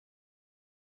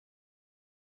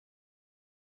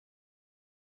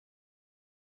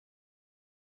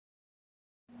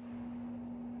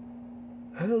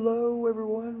Hello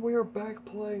everyone, we are back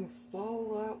playing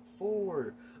Fallout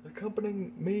 4.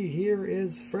 Accompanying me here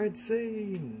is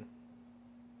Francine,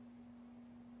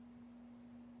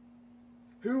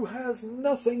 who has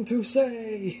nothing to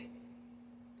say.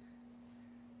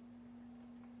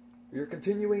 We are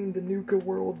continuing the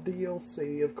Nuka-World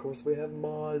DLC. Of course we have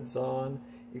mods on.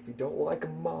 If you don't like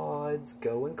mods,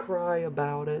 go and cry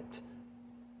about it.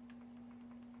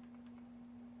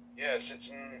 Yes,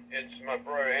 it's my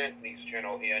bro Anthony's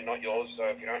channel here, not yours, so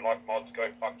if you don't like mods, go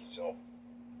fuck yourself.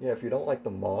 Yeah, if you don't like the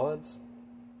mods,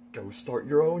 go start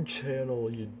your own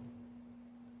channel, you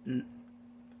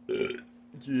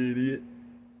idiot.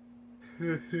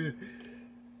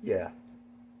 Yeah. Yeah.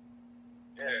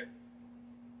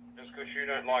 Just because you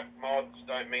don't like mods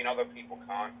don't mean other people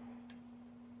can't.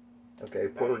 Okay,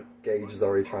 poor Gage is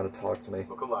already trying to talk to me.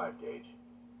 Look alive, Gage.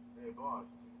 Hey, boss.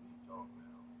 Talk now.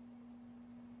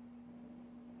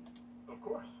 Of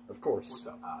course. Of course. What's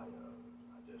up? I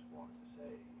just wanted to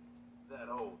say that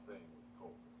whole thing with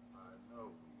Colton. I know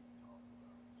we talked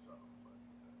about some, but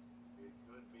it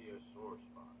could be a sore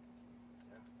spot.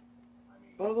 Yeah. I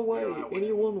mean, By the way,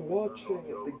 anyone watching,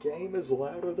 if the game is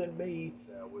louder than me,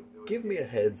 give me a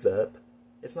heads up.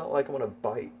 It's not like I'm gonna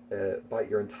bite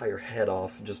your entire head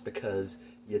off just because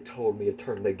you told me to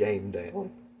turn the game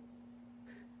down.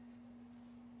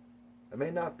 I may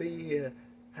not be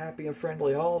happy and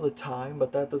friendly all the time,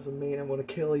 but that doesn't mean I'm gonna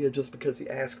kill you just because you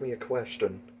ask me a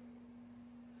question.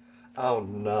 Oh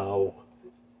no.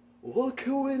 Look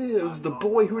who it is, the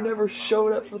boy who never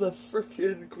showed up for the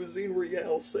frickin' Cuisine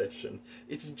Royale session.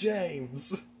 It's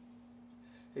James.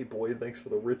 Hey boy, thanks for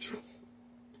the ritual.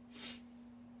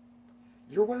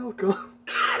 You're welcome.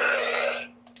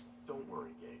 Don't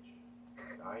worry, Gage.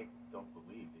 I don't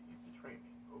believe that you betrayed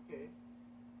me. Okay?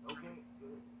 Okay,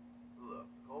 good. Look,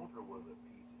 Coulter was a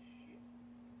piece of shit.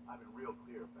 I've been real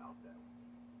clear about that.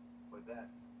 But that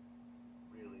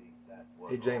was...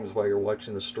 Hey James, while you're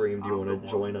watching the stream, do you want to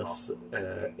join us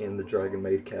in the Dragon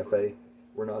Maid Cafe?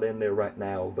 We're not in there right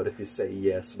now, but if you say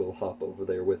yes, we'll hop over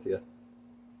there with you.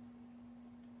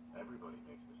 Everybody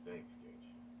makes mistakes,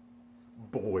 Gage.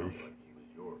 Boy. Like he was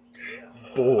yours. Yeah.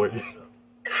 Boy.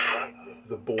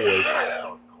 The boy.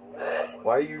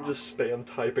 Why are you just spam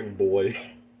typing boy?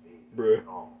 Bruh.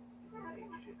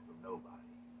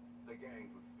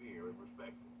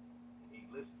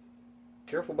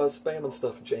 Careful about spamming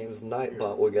stuff, James.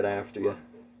 Nightbot will get after you.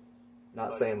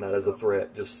 Not saying that as a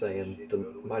threat, just saying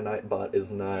my Nightbot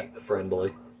is not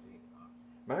friendly.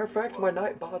 Matter of fact, my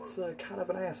Nightbot's kind of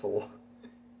an asshole.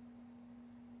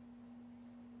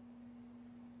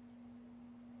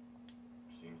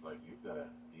 Seems like you've got a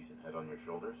decent head on your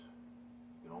shoulders.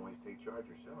 You can always take charge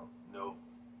yourself. No,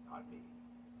 not me.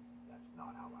 That's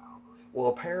not how I operate. Well,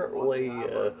 apparently,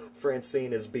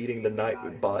 Francine is beating the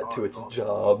Nightbot to its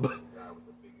job.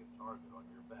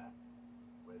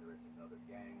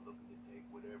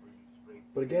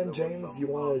 But again, James, you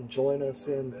want to join us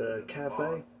in the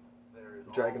cafe?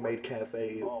 The Dragon Maid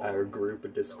Cafe, our group, a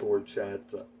Discord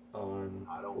chat on,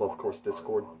 well, of course,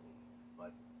 Discord.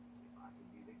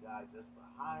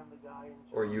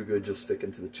 Or are you good just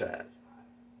sticking to the chat?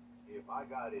 If I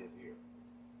got his ear,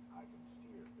 I can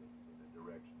steer things in a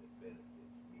direction that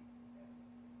benefits me and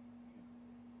you.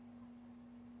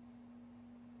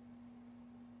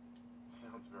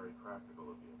 Sounds very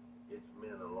practical of you. It's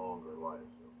meant a longer life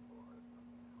so far, if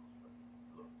nothing else. But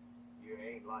look, you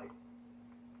ain't like...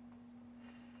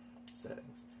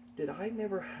 Settings. Did I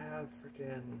never have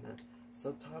freaking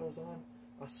subtitles on?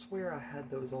 I swear I had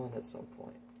those on at some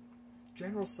point.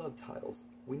 General subtitles.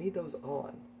 We need those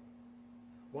on.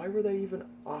 Why were they even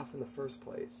off in the first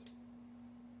place?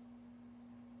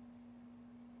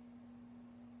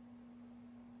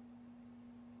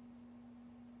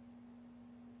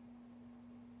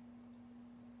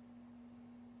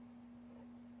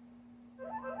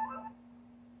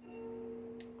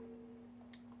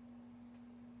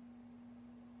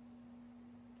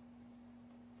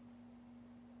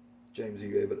 James, are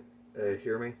you able to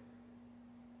hear me?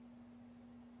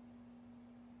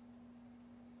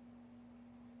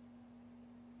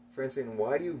 Francine,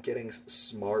 why are you getting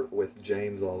smart with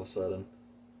James all of a sudden?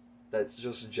 That's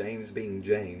just James being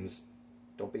James.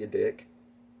 Don't be a dick.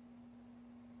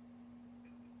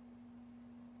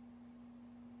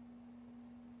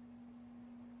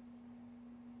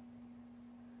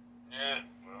 Yeah,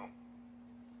 well.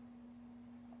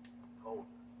 Colton,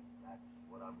 that's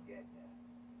what I'm getting at.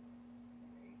 You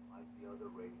ain't like the other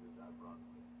raiders I've run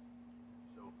with.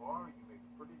 So far, you make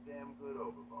a pretty damn good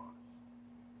overboss.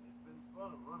 It's been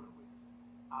fun running with you.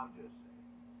 I'm just saying.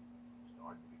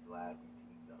 Starting to be glad we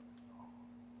teamed up is all.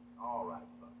 All right,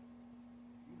 fuck it.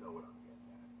 You know what I'm getting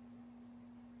at.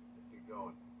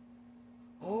 going.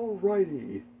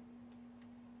 Alrighty.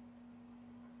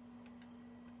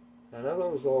 I know there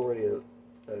was already a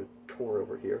core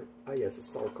over here. Ah yes, a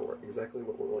star core. Exactly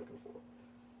what we're looking for.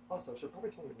 Also, I should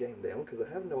probably turn the game down because I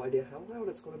have no idea how loud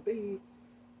it's going to be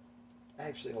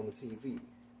actually on the TV.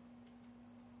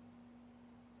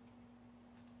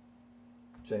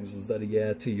 James, is that a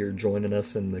yeah to your joining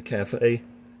us in the cafe?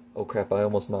 Oh crap, I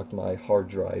almost knocked my hard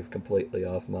drive completely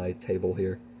off my table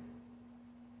here.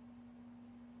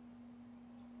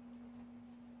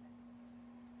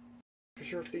 For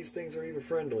sure if these things are even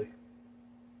friendly.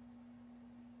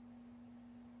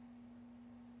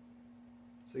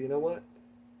 So you know what?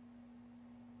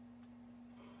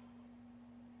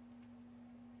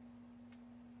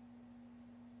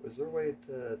 Was there a way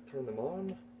to turn them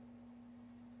on?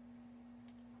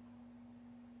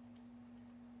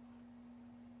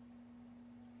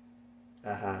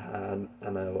 I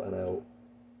know.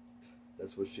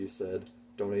 That's what she said.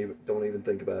 Don't even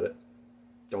think about it.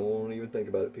 Don't even think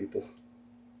about it, people.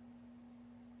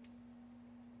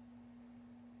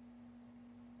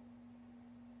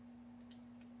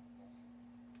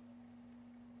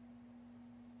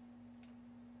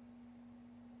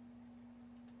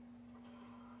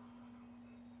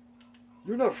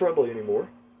 You're not friendly anymore.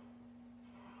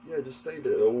 Yeah, just stay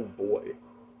dead. Oh boy.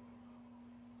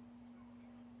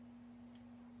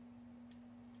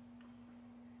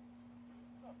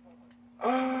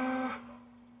 Ah!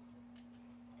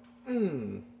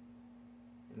 And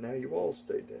now you all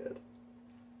stay dead.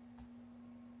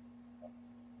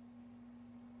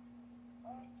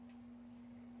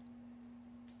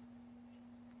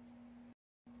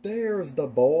 There's the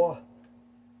boy.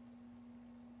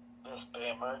 The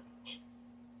spammer.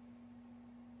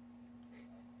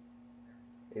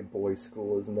 Hey, boys'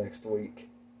 school is next week.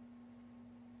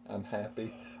 I'm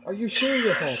happy. Are you sure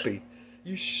you're happy?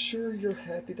 You sure you're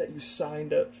happy that you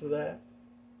signed up for that?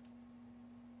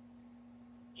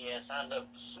 Yeah, signed up.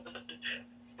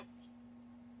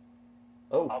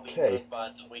 I'll be Okay. dead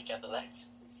by the week after that.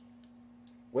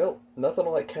 Well, nothing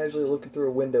like casually looking through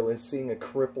a window and seeing a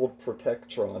crippled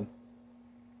Protectron.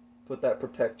 Put that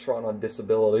Protectron on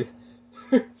disability.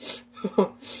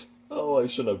 Oh, I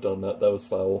shouldn't have done that. That was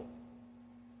foul.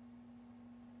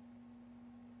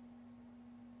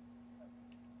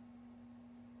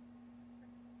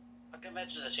 I can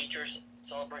imagine the teachers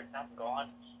celebrating I'm gone,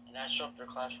 and I show up to their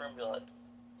classroom and be like,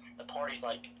 the party's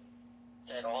like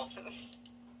set off.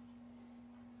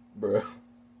 Bruh.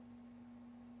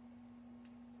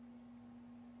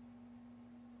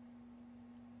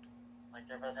 Like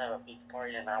they're about to have a pizza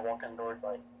party, and I walk indoors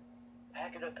like,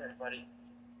 pack it up, everybody.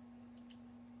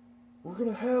 We're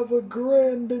gonna have a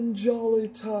grand and jolly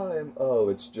time. Oh,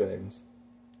 it's James.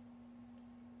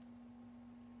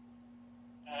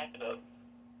 Pack it up.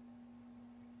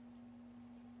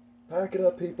 Pack it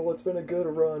up, people. It's been a good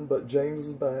run, but James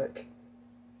is back.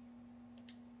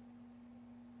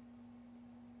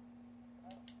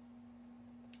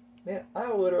 Man,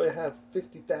 I literally have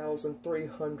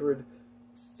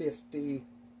 50,350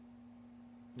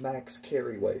 max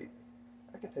carry weight.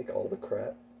 I can take all the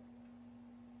crap.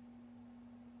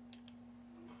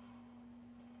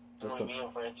 Just Me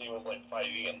and Francie was like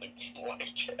fighting in the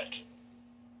live chat.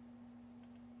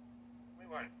 We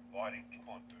weren't fighting,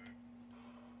 come on, dude.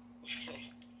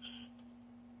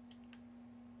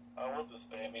 I wasn't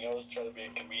spamming, I was trying to be a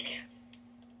comedian.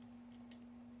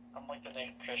 I'm like the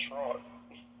next Chris Rock.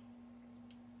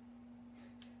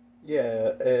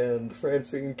 Yeah, and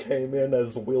Francine came in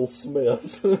as Will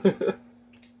Smith. It's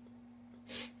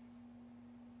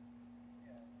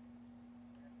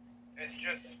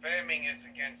just spamming is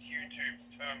against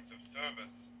YouTube's terms of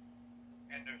service.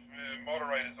 And if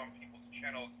moderators on people's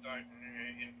channels don't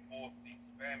enforce the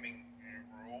spamming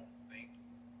rule thing,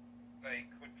 they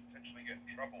could potentially get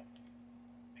in trouble.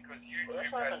 Because YouTube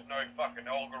has no fucking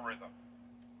algorithm.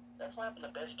 That's what happened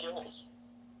to Best Kills.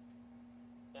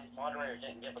 His moderator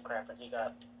didn't give a crap and he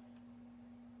got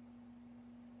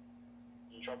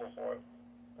in trouble for it.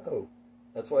 Oh,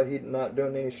 that's why he's not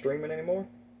doing any streaming anymore?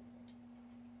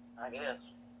 I guess.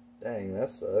 Dang, that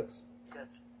sucks. Because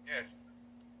Yes.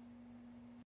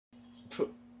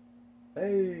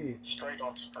 Hey! straight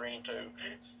on screen too.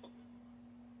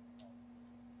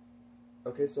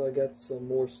 Okay, so I got some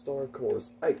more star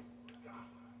cores. Hey!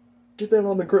 Get down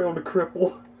on the ground,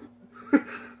 cripple! I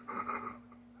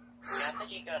think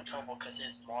he got in trouble because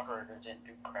his moderator didn't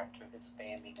do crap to his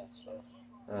spamming and stuff.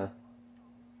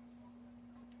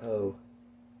 Oh.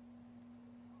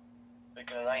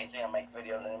 Because I ain't seen him make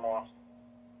videos anymore.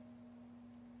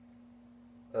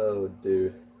 Oh,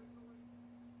 dude.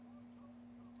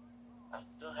 I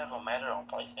still have a Matter on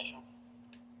PlayStation.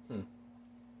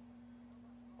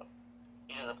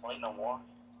 apparently no more.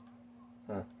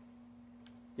 Huh.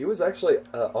 He was actually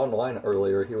online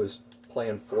earlier. He was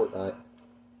playing Fortnite.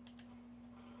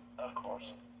 Of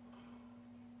course.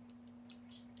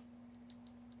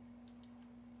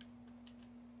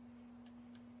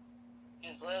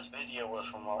 His last video was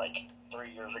from like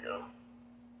 3 years ago.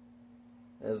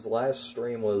 His last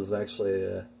stream was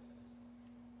actually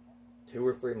 2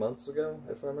 or 3 months ago,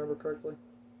 if I remember correctly.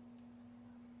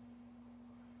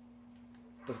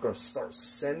 We're going to start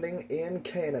sending in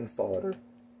cannon fodder.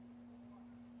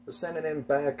 We're sending in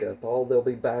backup. All they'll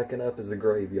be backing up is a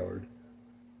graveyard.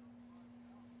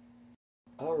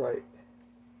 Alright.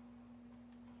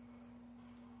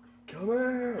 Come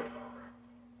here!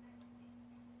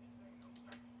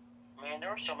 Man,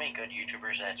 there were so many good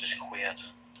YouTubers that just quit.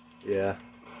 Yeah.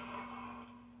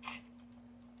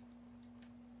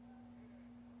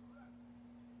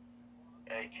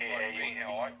 Like AKA. me,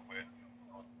 how I quit.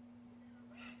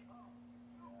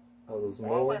 Oh, there's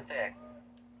Well, I more? wouldn't say I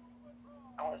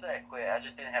quit. I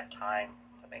just didn't have time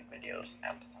to make videos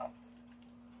half the time.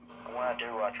 And when I do,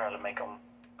 I try to make them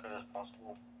good as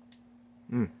possible.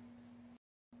 Hmm.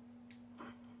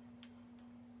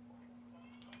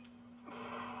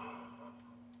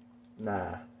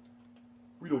 Nah.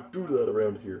 We don't do that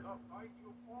around here. The fight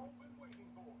you've all been waiting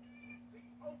for. The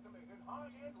ultimate in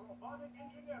high-end robotic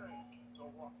engineering. The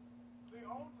what? The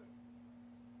only.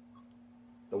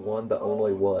 The one, the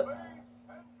only what?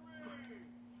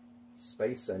 Space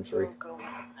Space Century. Century.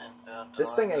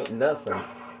 This thing ain't nothing.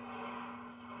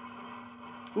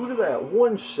 Look at that,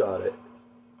 one-shot it.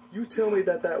 You tell me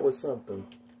that that was something.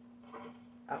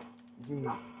 Ow,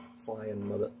 you flying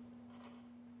mother.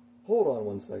 Hold on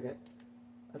one second.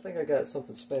 I think I got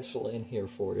something special in here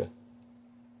for you.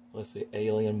 Let's see,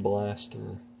 alien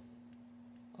blaster,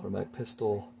 automatic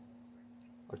pistol,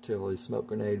 artillery smoke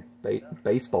grenade,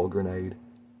 baseball grenade,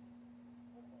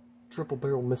 triple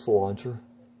barrel missile launcher,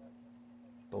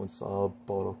 bone saw,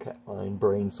 bottle cat line,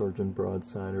 brain surgeon,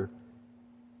 broadsider.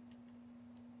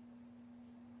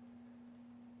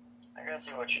 I gotta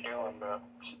see what you're doing, bro.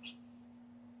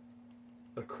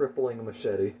 A crippling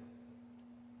machete.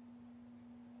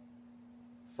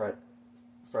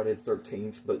 Friday the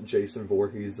 13th, but Jason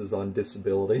Voorhees is on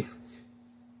disability.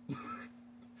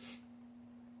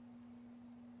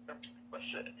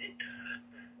 Machete.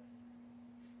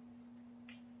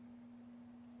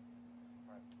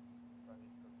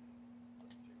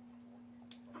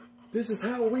 This is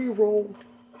how we roll.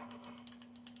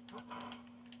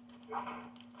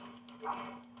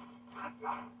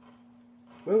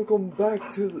 Welcome back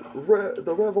to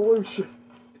the revolution.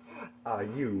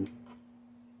 You.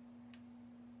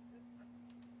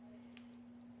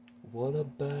 What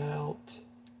about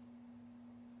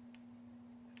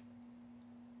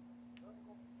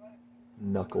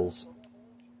Knuckles?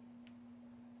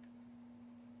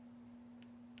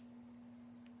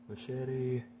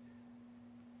 Machete.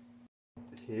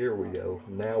 Here we go.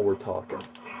 Now we're talking.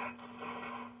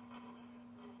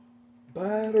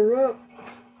 Batter up.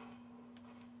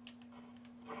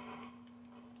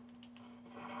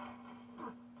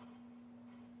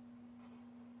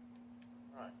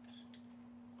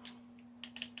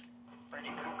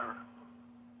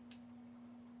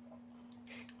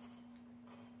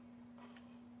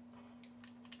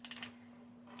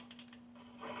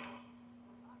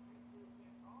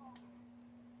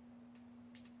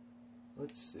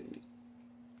 Let's see.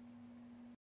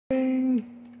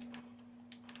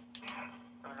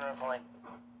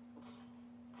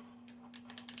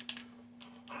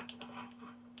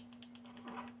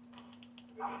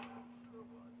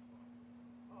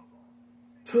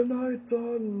 Tonight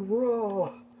on Raw.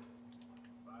 What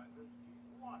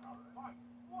a fight!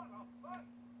 What a fight!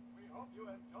 We hope you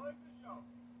enjoyed the show.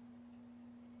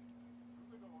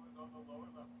 Through the doors on the lower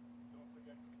level. Don't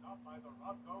forget to stop by the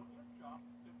Rocco gift shop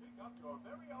to pick up your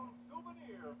very own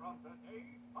souvenir from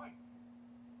today's fight.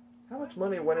 How much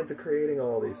money went into creating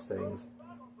all these things?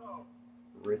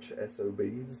 Rich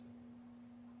SOBs.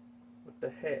 What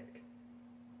the heck?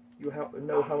 You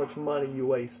know how much money you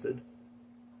wasted.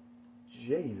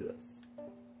 Jesus.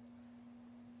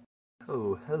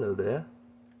 Oh, hello there.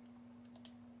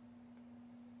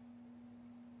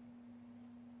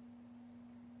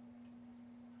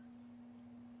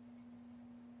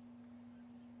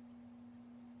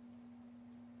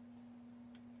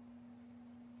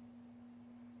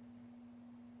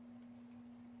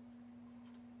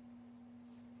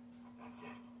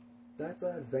 That's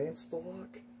an advanced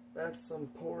lock? That's some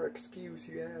poor excuse,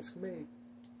 you ask me.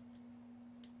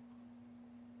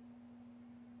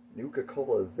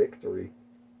 Nuka-Cola Victory.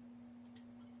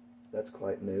 That's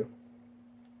quite new.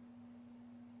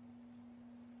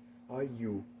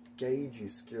 You Gage, you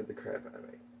scared the crap out of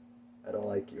me. I don't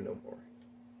like you no more.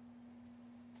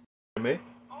 Me?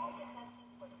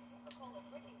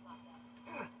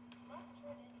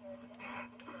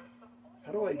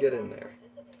 How do I get in there?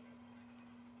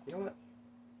 You know what?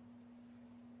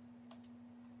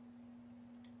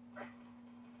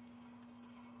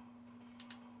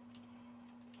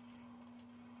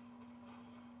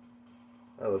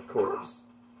 Oh, of course.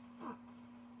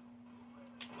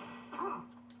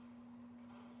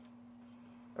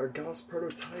 Our Gauss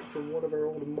prototype from one of our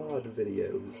old mod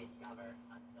videos.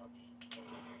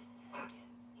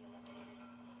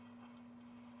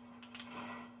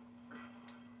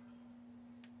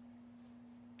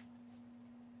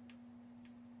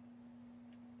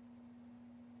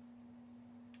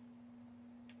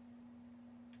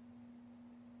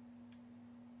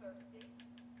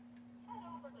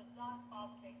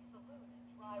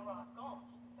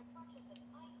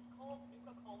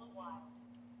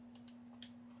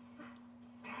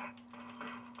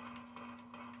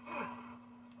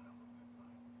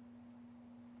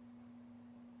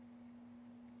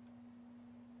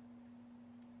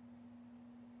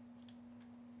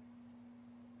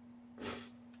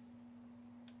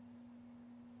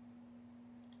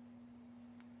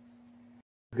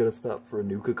 Gonna stop for a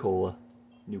Nuka-Cola.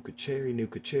 Nuka Cherry,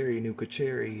 Nuka Cherry, Nuka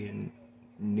Cherry, and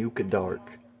Nuka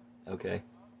Dark. Okay.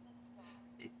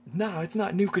 No, it's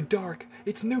not Nuka Dark.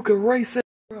 It's Nuka Racing.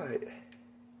 Right.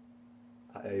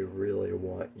 I really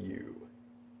want you.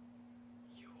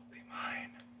 You will be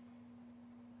mine.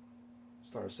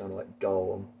 Starting to sound like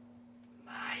Gollum.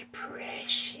 My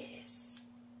precious.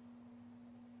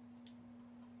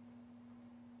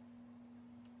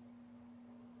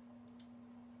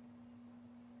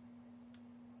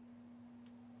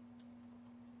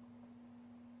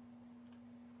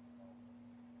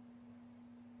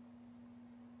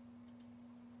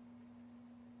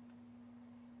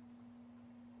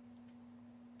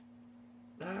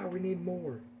 Ah, we need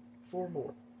more. 4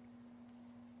 more.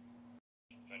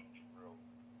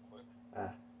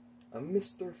 Ah, a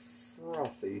Mr.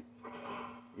 Frothy.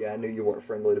 Yeah, I knew you weren't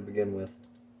friendly to begin with.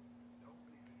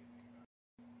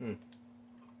 That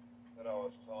I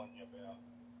was telling you about.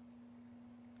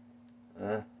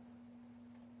 Yeah.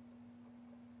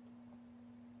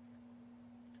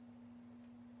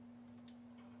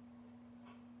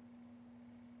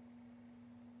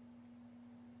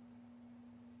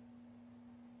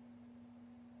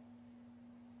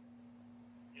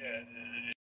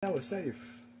 Now we're safe.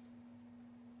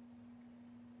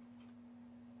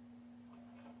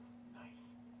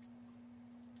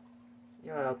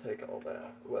 Yeah, I'll take all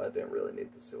that. Well, I didn't really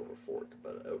need the silver fork,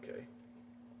 but okay.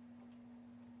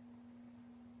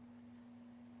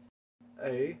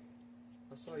 Hey,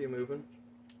 I saw you moving.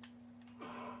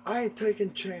 I ain't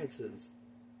taking chances.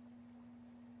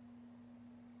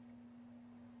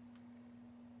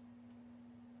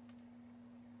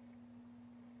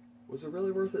 Was it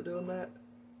really worth it doing that?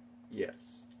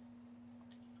 Yes.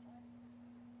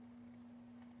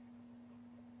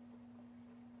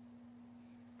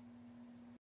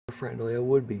 Friendly, I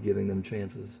would be giving them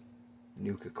chances.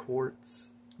 Nuka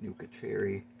Quartz, Nuka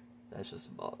Cherry, that's just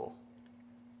a bottle.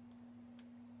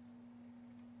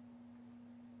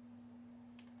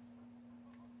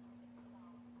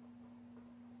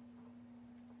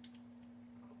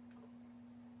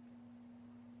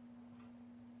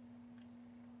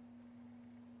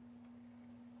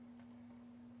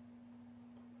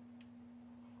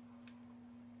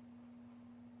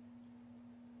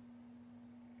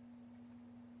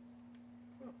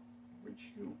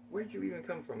 Where'd you even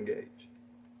come from, Gage?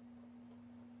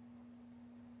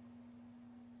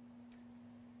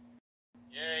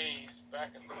 Yeah, he's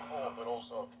back in the core, but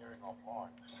also appearing offline.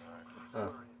 So. Huh.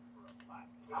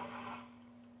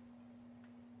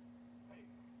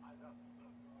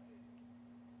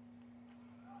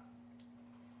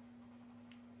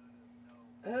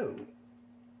 Oh.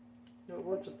 No,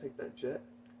 we'll just take that jet.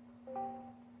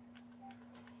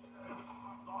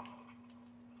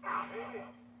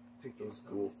 Take those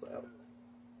ghouls out.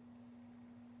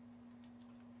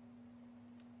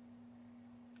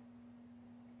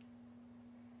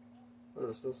 Oh,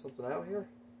 there's still something out here?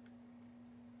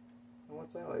 Oh,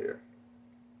 what's out here?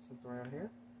 Something around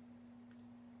here?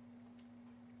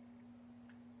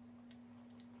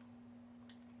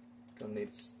 Gonna need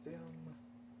a stem.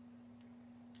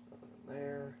 Nothing in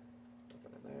there.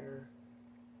 Nothing in there.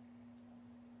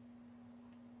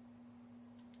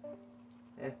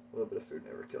 A little bit of food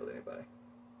never killed anybody.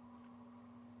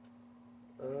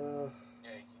 Yeah,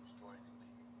 he keeps joining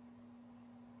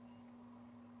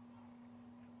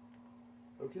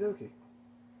me. Okie dokie.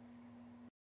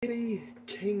 Kitty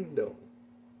Kingdom.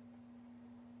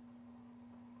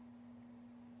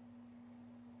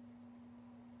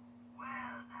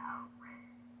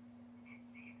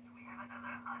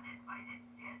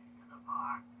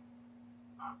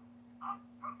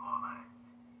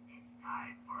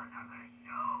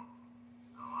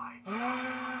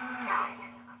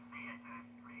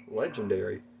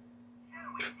 legendary.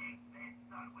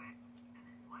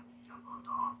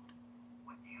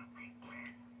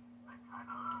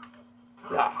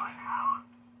 Ah.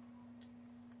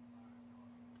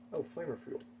 Oh, flamer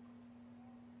fuel.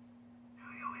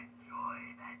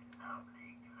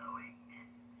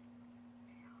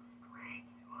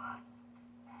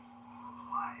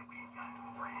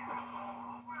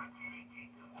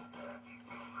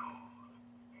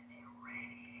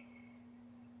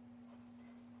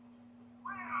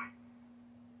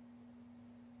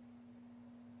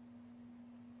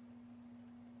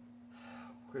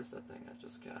 Where's that thing I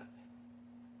just got?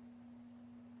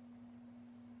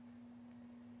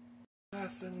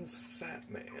 Assassin's Fat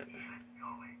Man.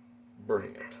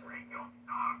 Bring it.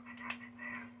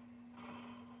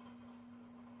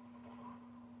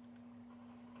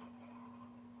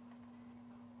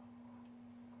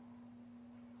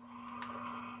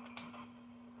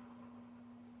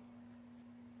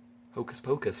 Hocus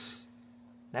pocus.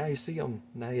 Now you see them,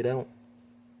 now you don't.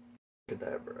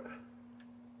 Cadabra.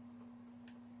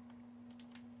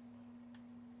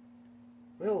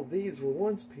 Well, these were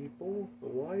once people,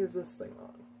 but why is this thing on?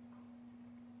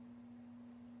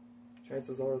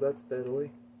 Chances are that's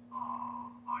deadly.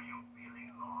 Oh, are you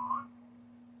feeling lost?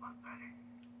 Pathetic.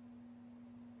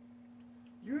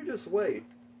 You just wait.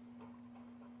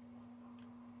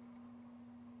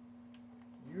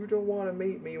 You don't want to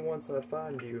meet me once I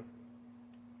find you.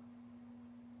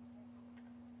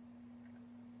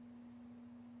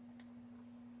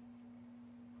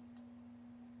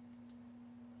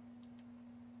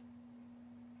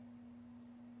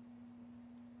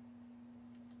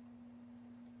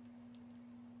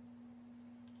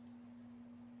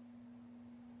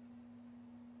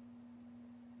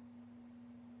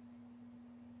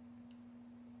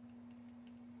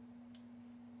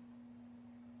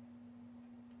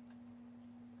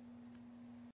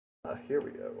 Here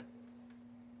we go.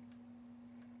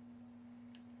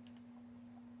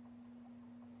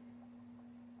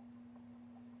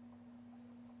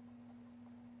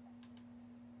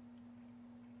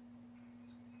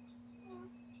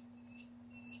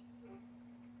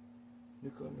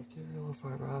 Nuclear material,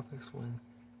 fiber optics when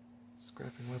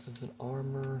scrapping weapons and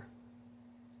armor.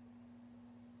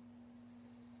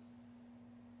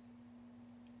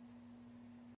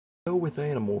 Go with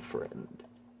animal friend.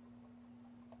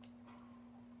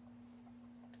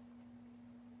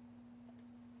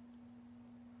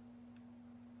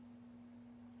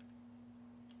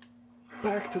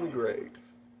 Back to the grave.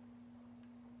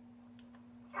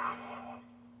 I'll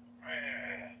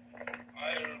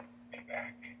be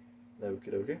back. Okie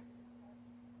dokie.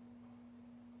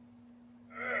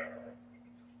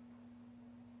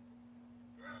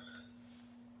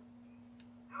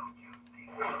 Don't you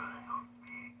think you're a little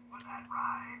big for that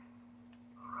ride?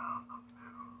 Around the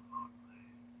middle, mostly.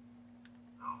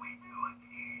 Though we do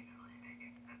occasionally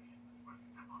make exceptions for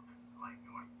simpletons like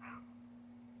yourself.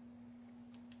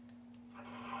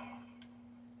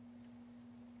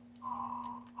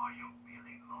 Oh, are you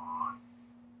feeling lost?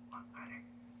 Pathetic.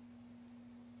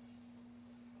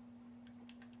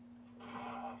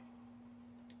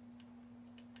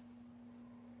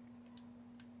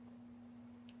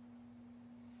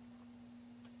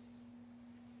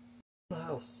 The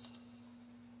house.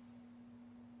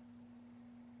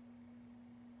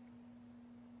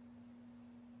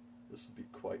 This would be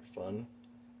quite fun.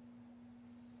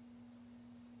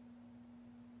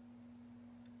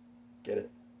 Get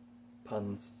it?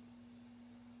 Puns.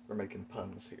 We're making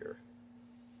puns here.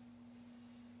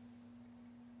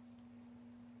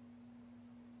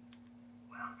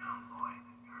 Welcome, boys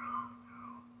and girls, to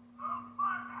the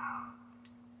Fun House.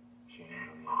 Jane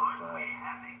on the Aren't other we side.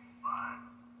 having fun?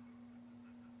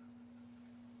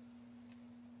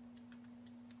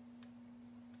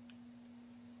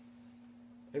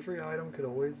 Every item could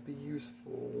always be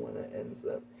useful when it ends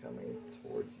up coming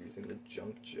towards using the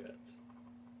junk jet.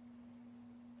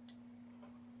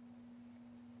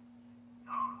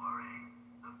 Don't worry,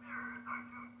 the mirrors are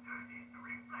too dirty to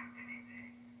reflect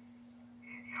anything.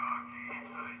 In your case,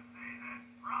 I'd say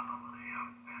that's probably a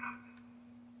benefit.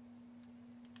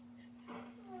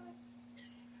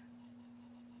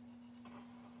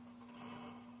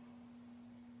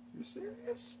 You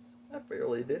serious? I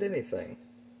barely did anything.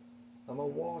 I'm a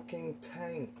walking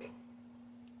tank.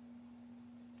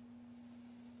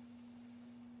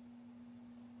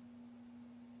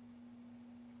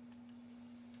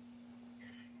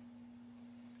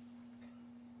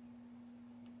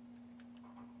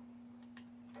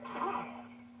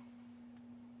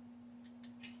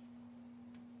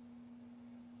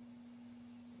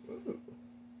 Ooh.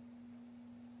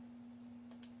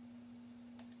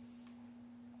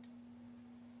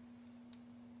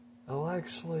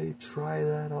 actually try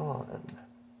that on.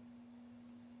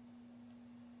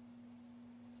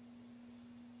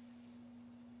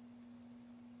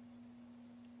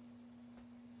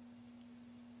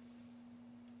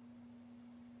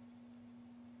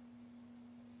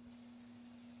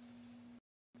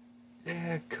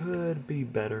 Yeah, it could be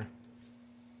better.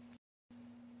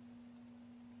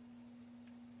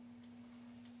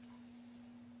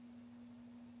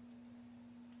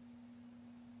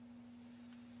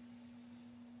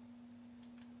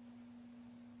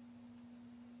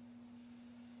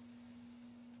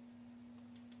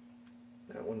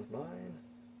 That one's mine.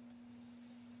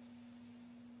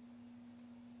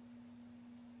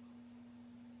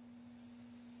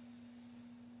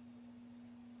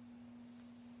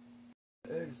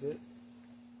 Exit.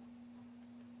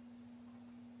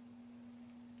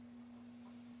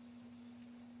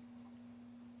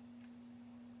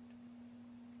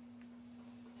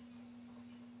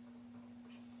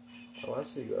 Oh, I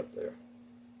see you up there.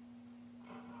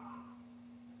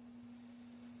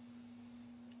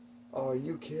 Oh, are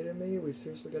you kidding me? We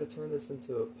seriously gotta turn this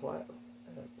into a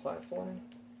platforming?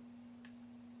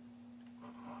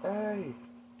 Hey!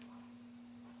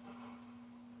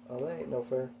 Oh, that ain't no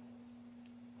fair.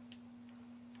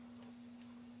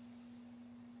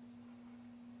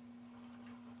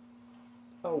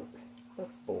 Oh,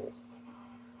 that's bull.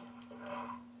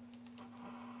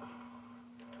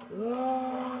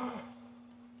 Ah!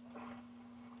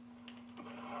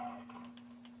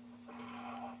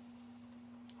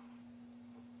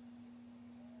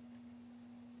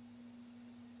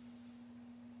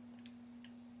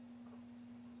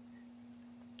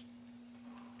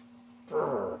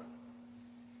 Brr.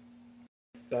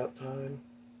 About time.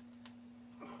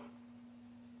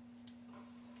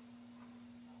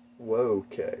 Whoa,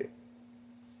 okay.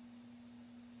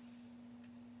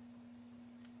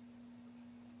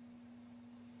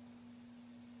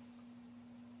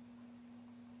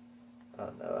 Oh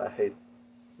no, I hate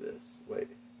this. Wait.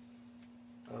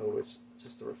 Oh, it's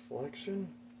just a reflection?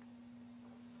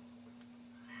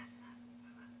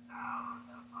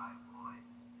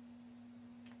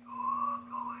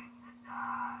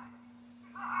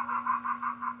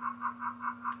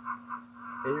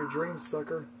 In your dreams,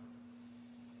 sucker.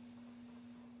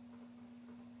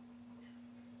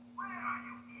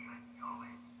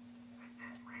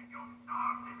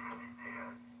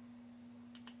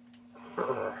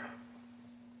 Brr.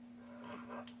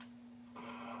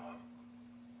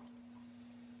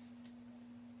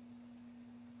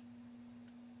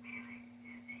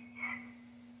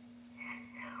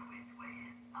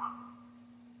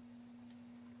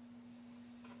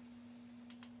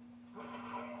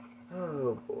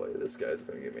 Oh boy, this guy's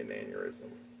gonna give me an aneurysm.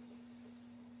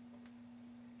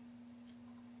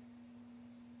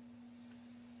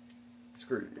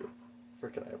 Screw you.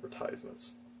 Frickin'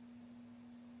 advertisements.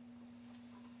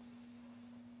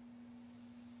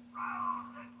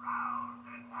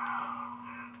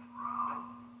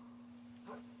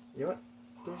 You know what?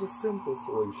 There's a simple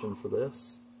solution for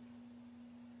this.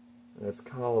 And it's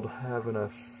called having a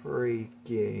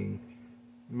freaking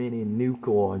mini nuke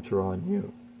launcher on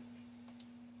you.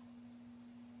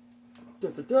 Da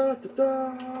da da da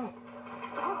da!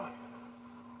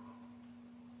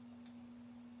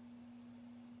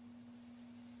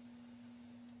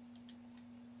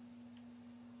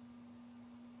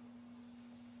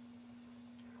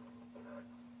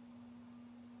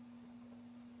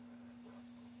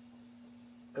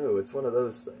 Oh, it's one of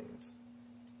those things.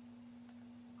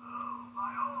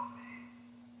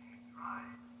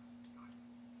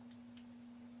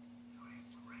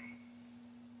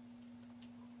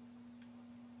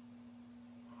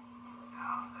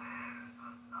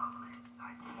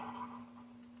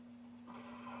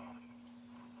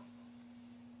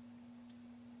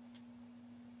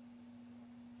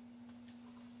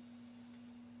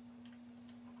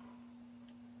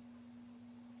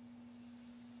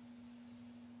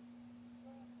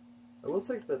 I will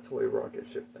take that toy rocket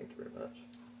ship, thank you very much.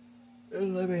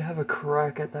 And let me have a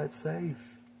crack at that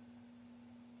safe.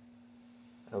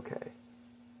 Okay.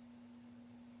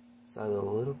 It's either a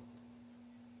little...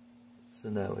 So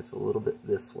no, it's a little bit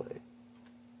this way.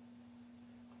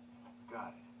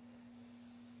 Got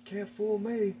it. Can't fool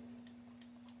me.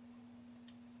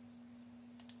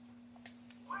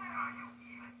 Where are you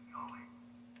even going?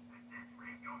 Let this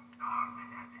bring your stars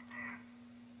and have it there.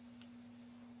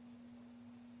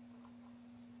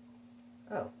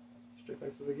 Oh, straight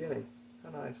back to the beginning. How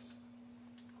nice.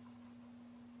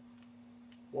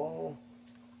 Wall.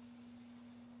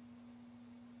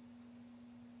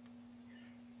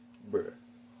 Bruh.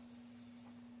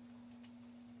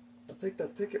 I'll take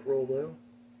that ticket roll though.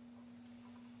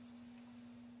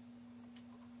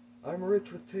 I'm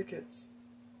rich with tickets.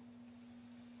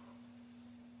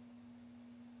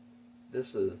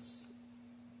 This is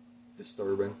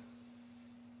disturbing.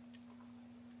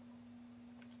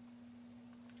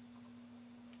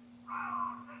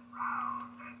 Round and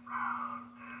round and round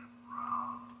and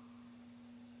round.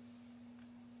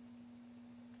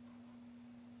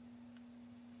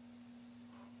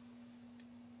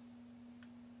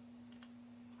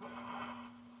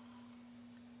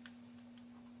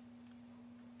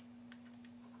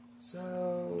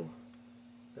 So,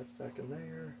 that's back in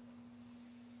there.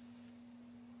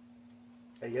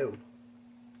 Hey, yo.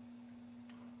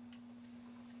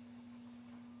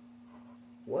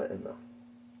 What in the...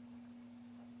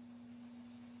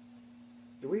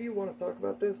 Do we want to talk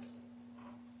about this?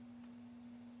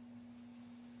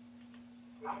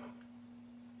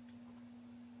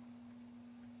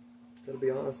 Gotta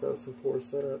be honest, that was some poor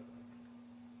setup.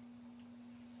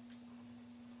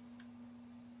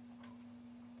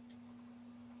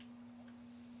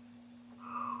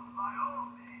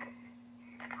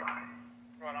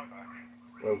 Right, I'm back.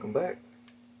 Welcome back.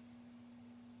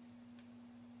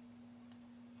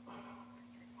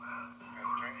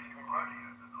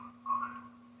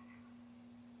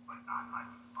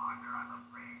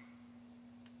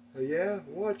 Oh yeah?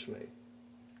 Watch me.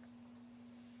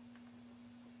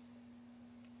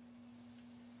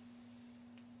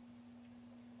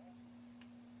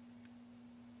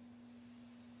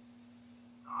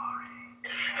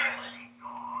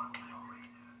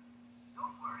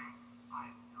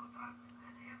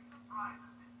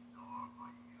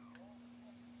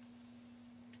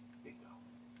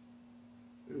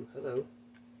 Ooh, hello.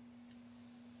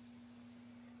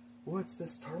 What's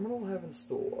this terminal have in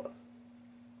store?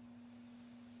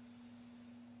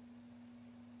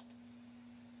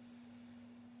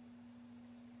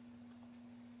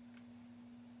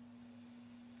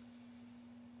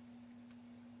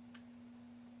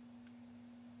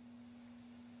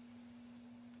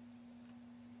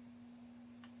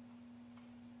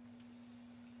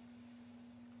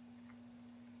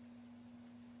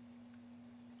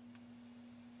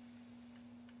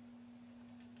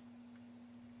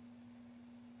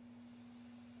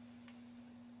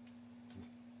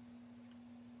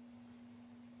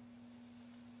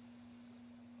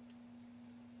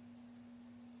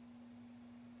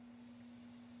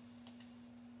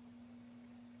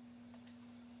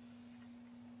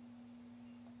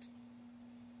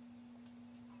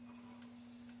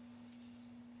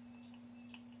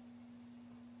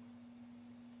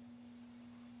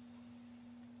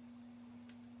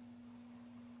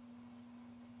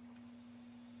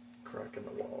 Crack in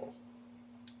the wall.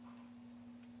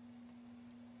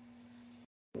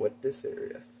 What this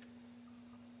area?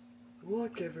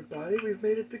 Look everybody, we've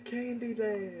made it to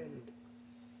Candyland!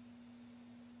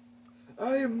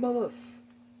 I am mother...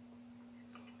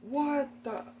 What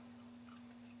the...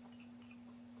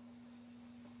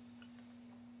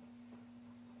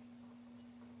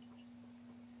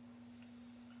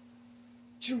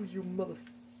 You mother...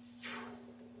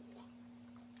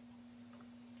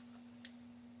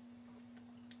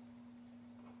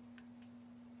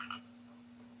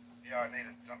 Yeah, I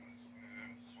needed something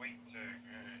sweet to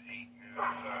eat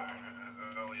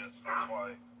earlier, so that's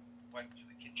why I went to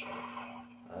the kitchen.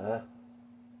 I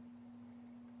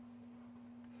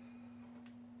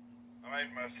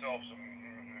made myself some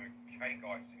cake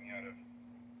icing out of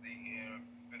the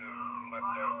bit of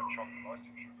leftover chocolate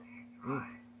icing sugar.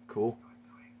 Cool.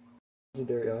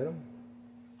 Legendary item?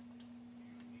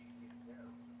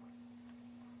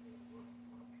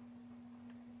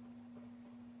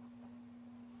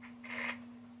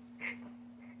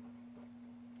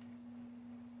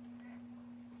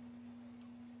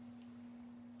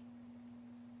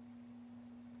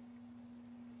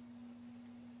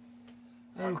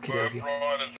 Okie dokie.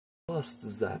 Lost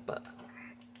Zappa.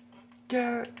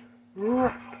 Get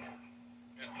wrecked.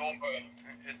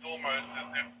 It's almost as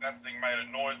if that thing made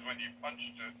a noise when you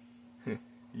punched it.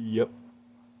 Yep.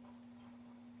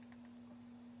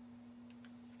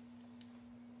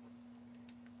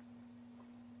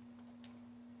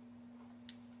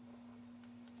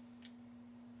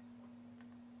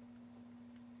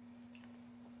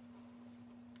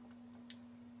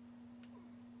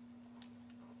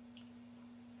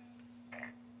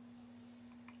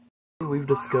 We've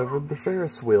discovered the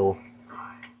Ferris wheel.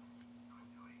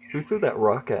 Who threw that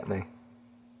rock at me?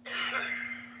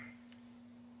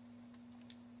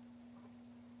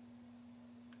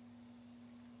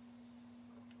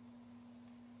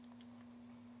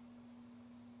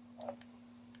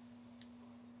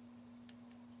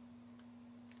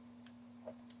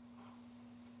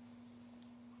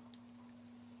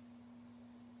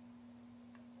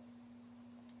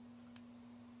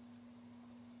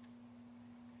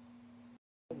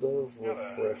 Of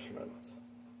refreshment.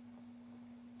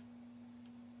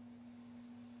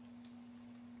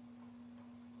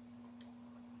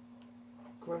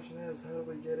 Question is, how do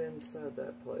we get inside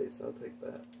that place? I'll take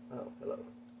that. Oh, hello.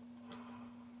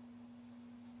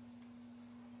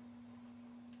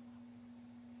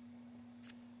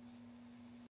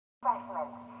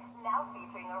 Now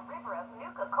featuring a river of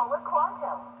Nuka-Cola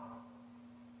Quantum.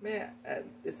 Man,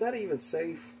 is that even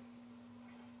safe?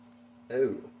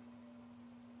 Oh.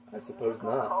 I suppose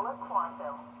not. Nuka-Cola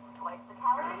Quantum. Twice the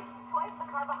calories, twice the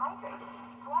carbohydrates,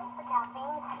 twice the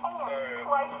caffeine, and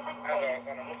twice the As I was taste.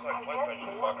 saying, it looks like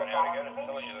PlayStation fucking out again. It's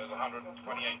telling you there's 128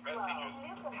 messages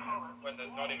when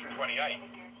there's not even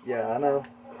 28. Yeah, I know.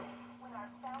 When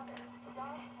our founder,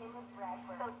 John Taylor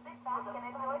Bradford. So sit back and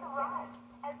enjoy the ride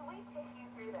as we take you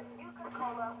through the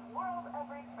Nuka-Cola World of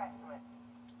Refreshment.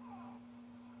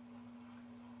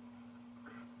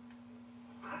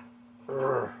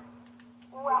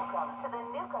 Welcome to the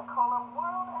Nuka-Cola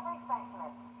World of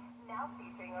Refreshment. Now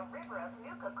featuring a river of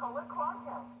Nuka-Cola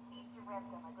Quantum. Each rim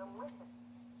of a delicious.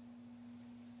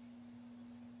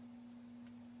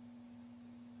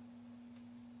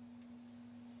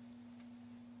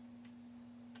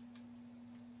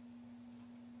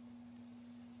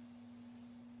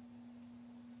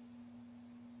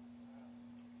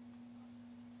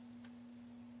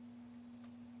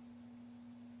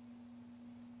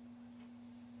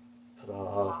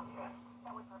 Ta-da.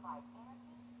 That would provide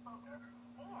energy, focus,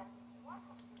 and 120% of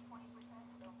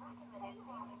the recommended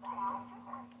daily value.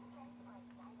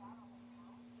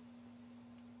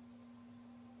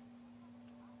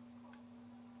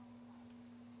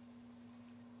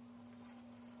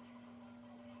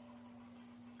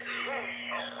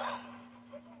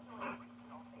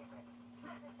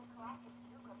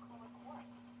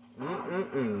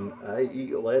 I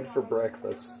eat lead for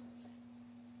breakfast.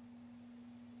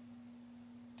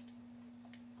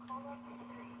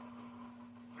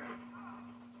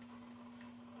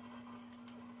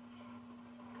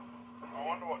 I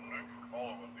wonder what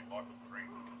Nuka-Cola would be like to drink.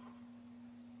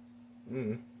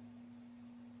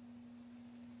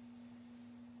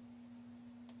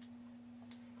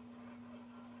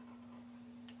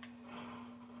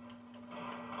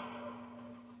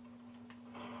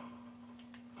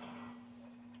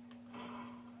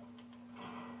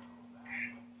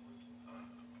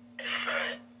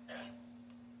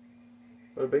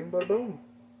 Bada bing, bada boom.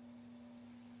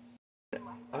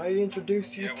 I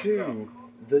introduce you Yeah, what's to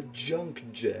the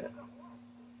junk jet.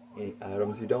 Any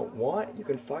items you don't want, you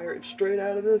can fire it straight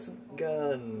out of this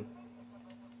gun.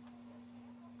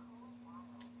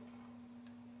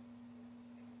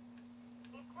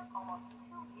 It took almost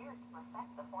 2 years to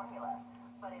perfect the formula,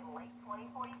 but in late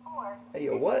 2044, Hey,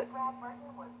 yo, what? Bradford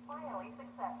was finally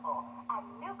successful, and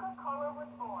Nuka-Cola was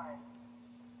born.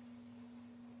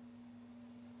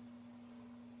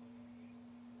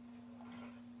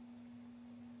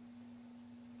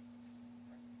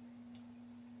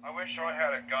 I wish I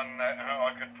had a gun that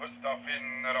I could put stuff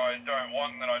in that I don't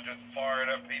want and then I just fire it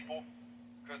at people.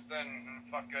 Because then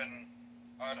fucking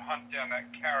I'd hunt down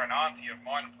that Karen auntie of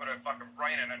mine and put her fucking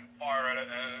brain in it and fire it at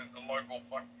the local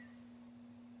fuck.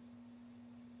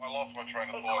 I lost my train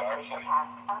of It thought quickly actually.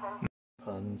 surpassed other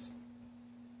Puns.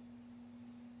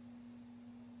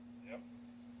 Yep.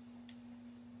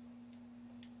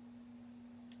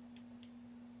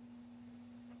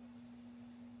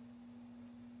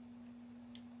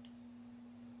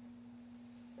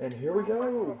 And here we go.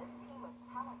 team of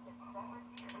talented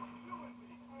beverage.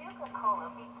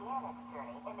 Nuka-Cola began its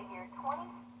journey in the year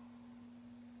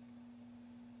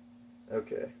 2042.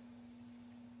 Okay.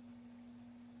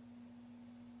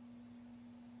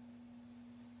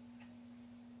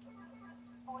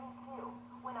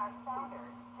 When our founder,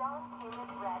 John Taylor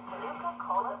Bradford,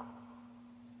 Nuka-Cola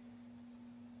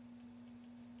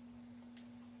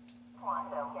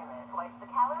Quantum, twice the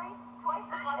calories, twice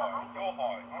the carbohydrates, You're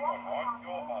high. I'm not high.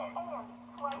 You're high. and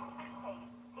twice the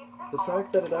taste. The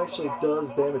fact that it actually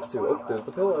does damage to. Oh, there's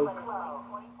the pillow.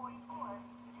 2044.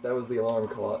 That was the alarm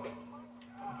clock.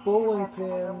 Bowling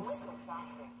pins.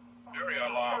 Very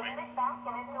alarming. Sit back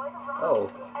and enjoy the ride.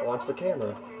 Oh, launch the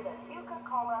camera. Through the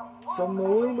Nuka-Cola Some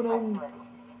World of aluminum. Refreshment.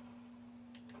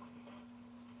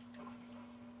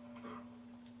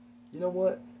 You know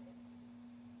what?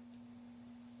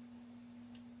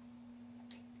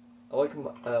 I like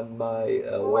my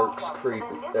works crispy.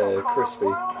 World of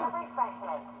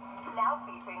Refreshment. Now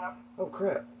featuring a Oh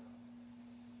crap!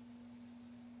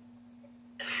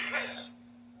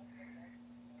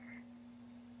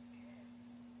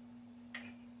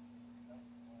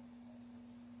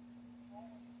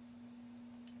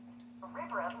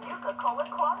 river of Nuka-Cola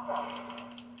Quantum.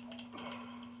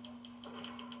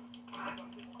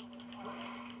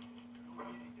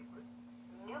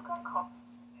 Nuka-Cola.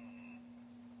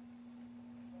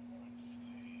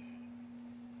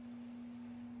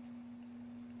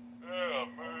 Yeah,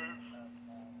 move.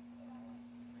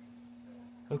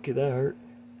 Okay, that hurt.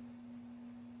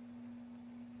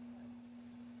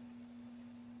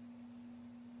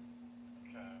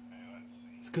 Okay, let's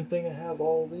see. It's a good thing I have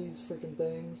all these freaking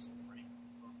things.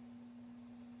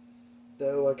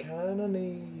 Though I kinda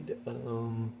need,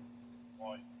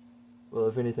 Why? well,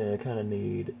 if anything, I kinda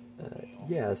need,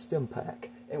 yeah, a stim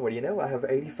pack. And what do you know? I have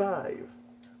 85.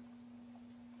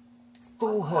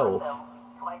 Full health.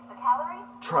 Twice the calories,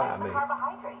 Try twice me. the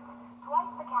carbohydrates,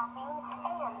 twice the caffeine,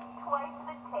 and twice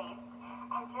the taste.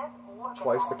 And just look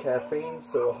Twice at the that caffeine,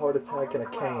 so a heart attack in a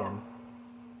can.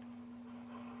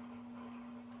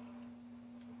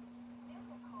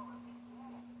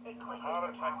 It quickly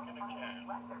Heart attack in a becomes can.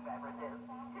 lesser beverages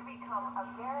to become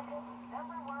America's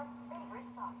 #1 favorite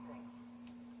soft drink.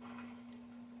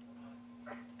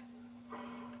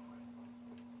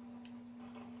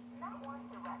 Not one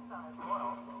to rest on his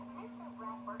laurels, Mr.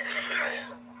 Bradford and a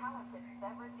team of talented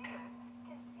beverageers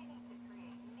continue to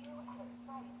create new and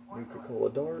exciting formulas. Nuka-Cola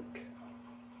Dark.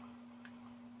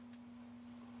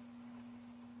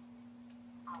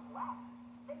 Out west,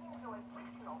 they enjoy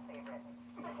regional favorites,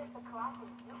 such as the classic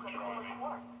Nuka-Cola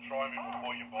Quartz Try me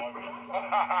before you buy me.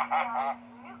 and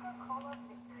Nuka-Cola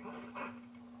Victory.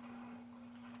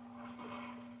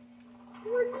 Who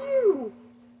are you?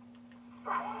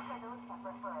 For those that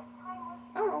prefer a timeless,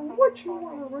 I don't know what you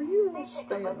are, or you they don't pick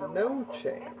stand up a no delicious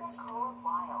chance. Nuka-Cola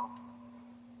Wild.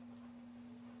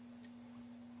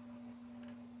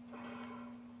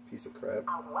 Piece of crap.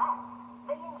 Out west,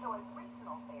 they enjoy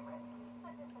regional favorites,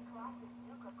 such as the classic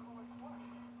Nuka-Cola Quartz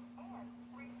and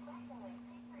refreshingly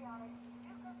patriotic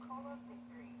Nuka-Cola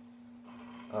Victory.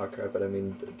 Oh crap, I didn't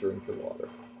mean to drink the water.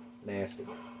 Nasty.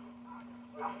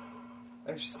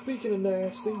 Actually, speaking of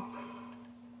nasty,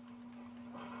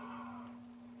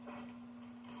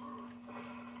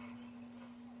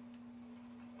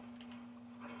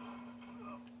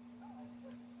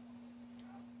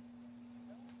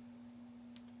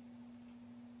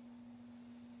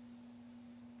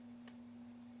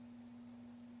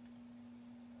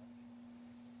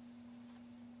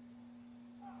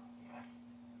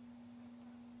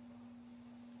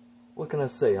 what can I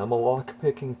say? I'm a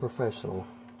lock-picking professional.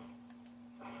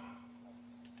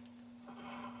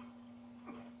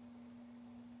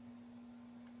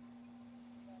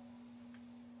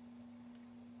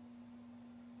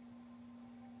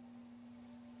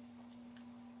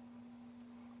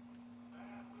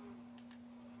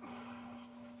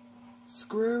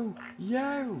 Screw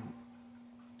you!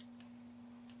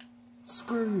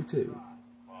 Screw you too.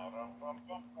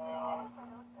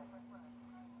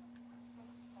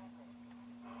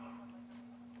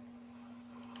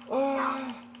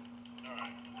 Ah!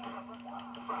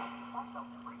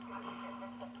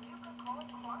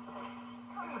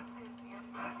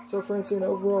 So Francine,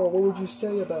 overall, what would you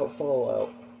say about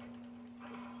Fallout?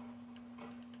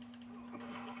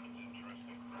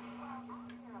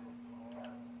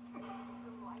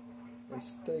 And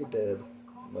stay dead,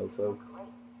 mofo.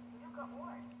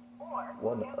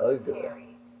 One ugly.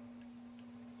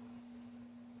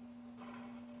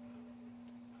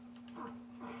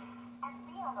 And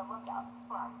be on the lookout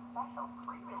for our special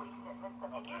pre-release shipments of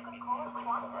Nuka-Cola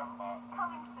Quantum,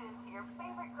 coming soon to your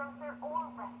favorite grocer or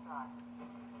restaurant.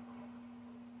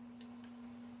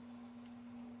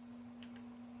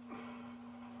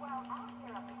 Well, out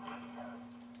here on the East Coast,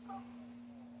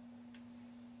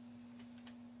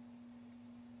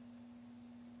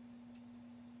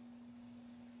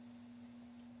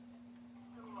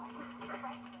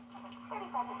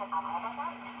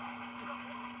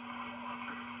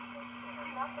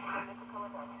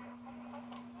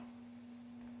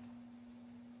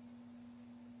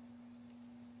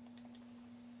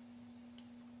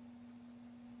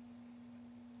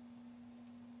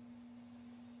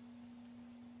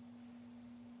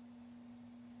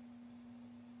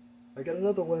 I got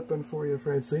another weapon for you,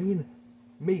 Francine.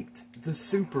 Meet the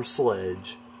Super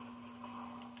Sledge.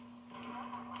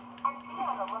 and be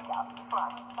on the lookout for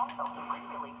our special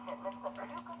pre-release shipments of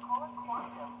Nuka-Cola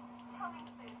Quantum, coming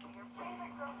soon to your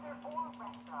favorite grocer or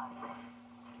restaurant.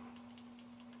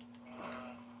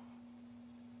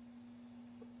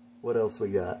 What else we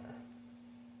got?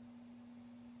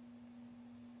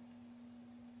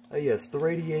 Oh yes, the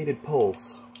Radiated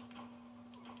Pulse.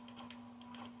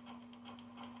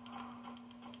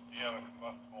 Yeah, the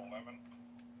combustible lemon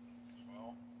as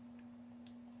well.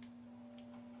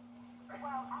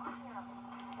 Well, out here on the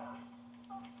East Coast,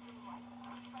 folks really like the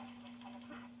refreshment and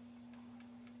the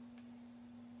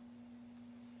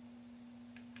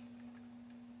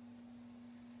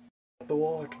the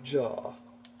lockjaw.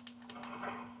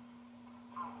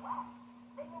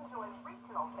 They enjoy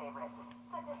regional favorites,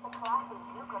 such as the classic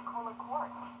Nuka-Cola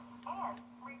Quartz and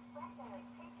refreshingly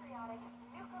patriotic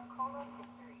Nuka-Cola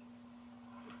Victory.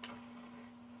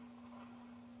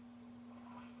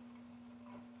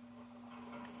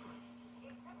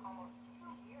 It took almost 2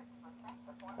 years to perfect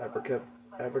the formula,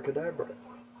 Abracadabra.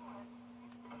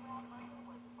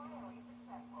 was finally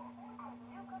successful, and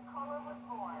Nuka-Cola was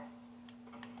born.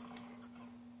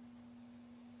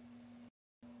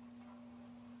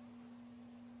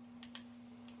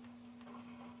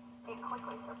 It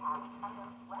quickly surpassed other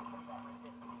lesser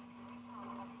beverages.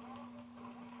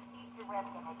 Each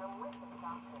derivative a delicious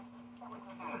option that was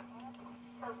without candy.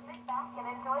 So sit back and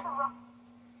enjoy the rock.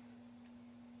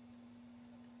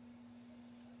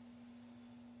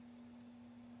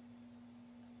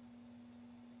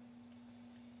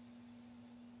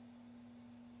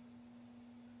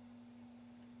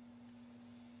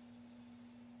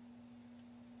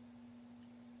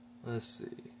 Let's see.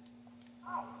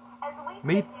 As we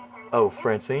Meet. take you through Oh,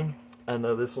 Francine. I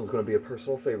know this one's going to be a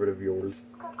personal favorite of yours.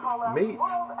 Nuka-Cola Meet World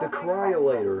the of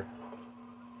Cryolator.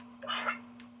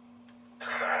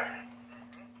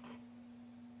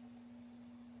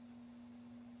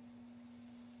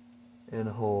 And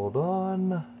hold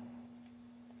on.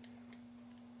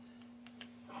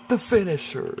 The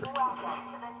finisher. Welcome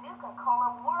to the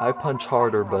Nuka-Cola World I punch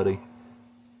harder, buddy.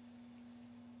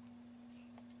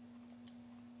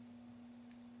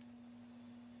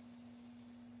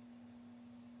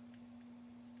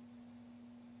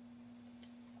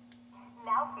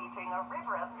 Now featuring a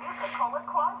river of Nuka-Cola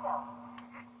Quantum.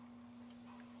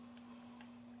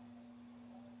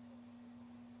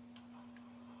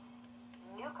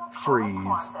 Nuka-Cola Freeze.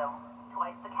 Quantum.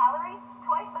 Twice the calories,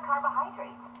 twice the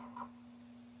carbohydrates.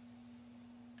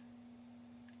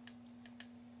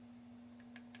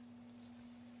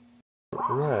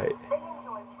 Right. They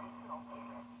enjoy regional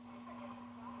favorites.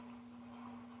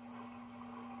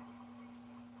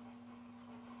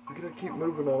 We're going to keep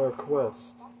moving on our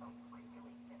quest.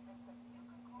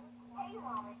 Hey,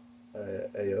 Mommy.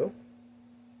 Ayo?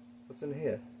 What's in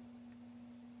here?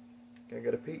 Can I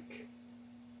get a peek?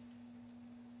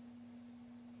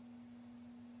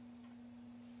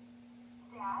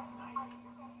 Dad, are you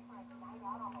ready for a night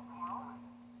out on the town?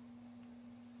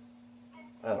 Then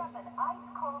pick up an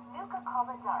ice-cold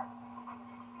Nuka-Cola Dark and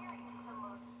experience the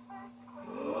most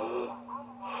thirst-quenching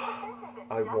This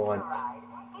isn't I just want- a ride.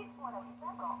 It's one of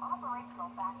several operational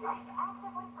factories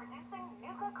actively producing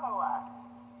Nuka-Cola.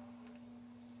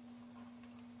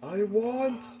 I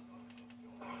want...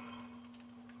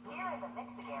 Here in the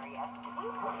mixing area, we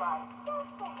provide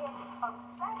just a hint of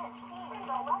 17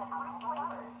 select fruit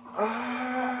flavors.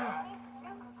 Ah!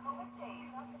 Nuka-Cola taste.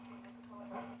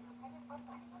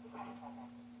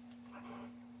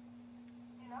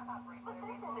 But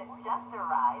this isn't just a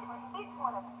ride. It's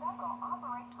one of several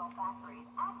operational factories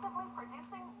actively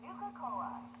producing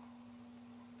Nuka-Cola.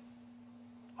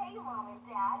 Hey, Mom and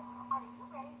Dad, are you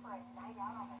ready for a night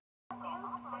out on the new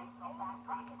operational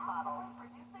factory bottle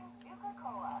producing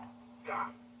Nuka-Cola?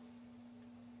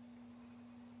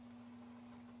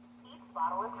 Each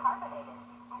bottle is carbonated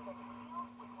and is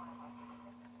sealed with one of our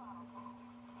signature bottle caps.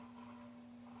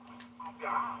 And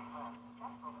now for a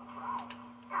special surprise.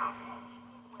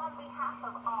 On behalf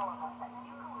of all of us at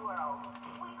Nuka-World,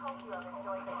 we hope you have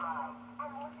enjoyed the ride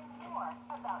and learning more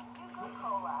about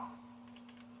Nuka-Cola.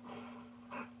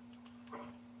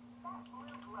 That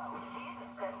blue glow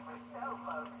isn't just for show,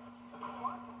 folks.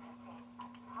 Quantum contains a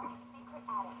top secret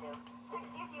additive to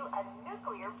give you a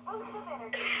nuclear boost of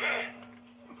energy.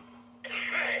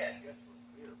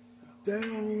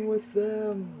 Down with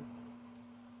them!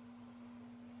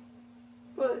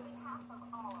 But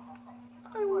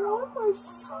I want my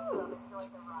soup!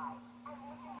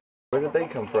 Where did they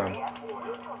come from?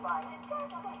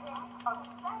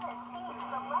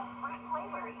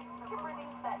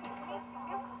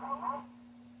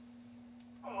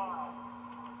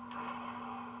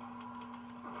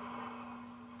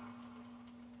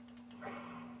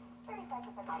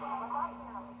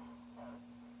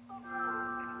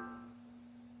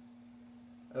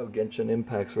 Oh, Genshin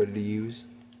Impact's ready to use.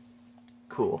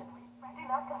 Cool. Do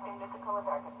not consume Nuka-Cola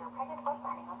Dark if you're pregnant or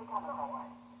planning on becoming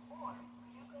pregnant. Or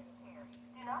you could carry.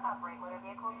 Do not operate motor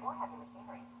vehicles or heavy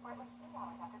machinery for at least 3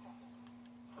 hours after drinking.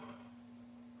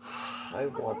 I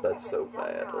want that so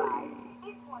badly.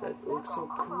 That looks so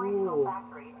cool.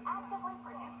 Factories actively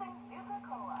producing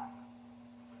Nuka-Cola.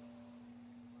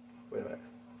 Wait a minute.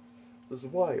 There's a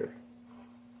wire.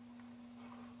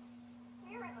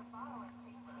 Here in the bottling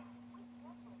chamber, we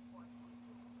carefully pour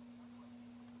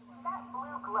that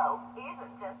blue glow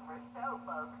isn't just for show,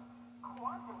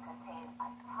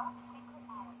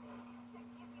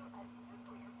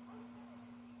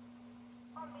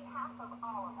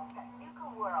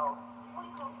 we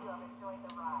hope you have enjoyed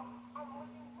the ride and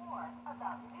learned more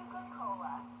about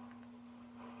Nuka-Cola.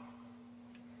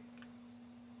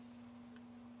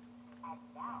 And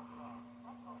now for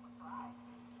special surprise.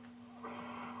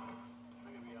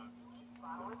 Each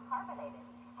bottle is carbonated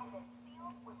and is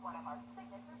sealed with one of our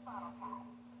signature bottle caps.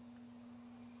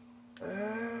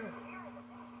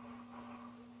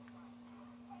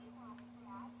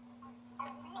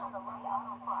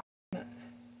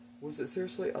 Was it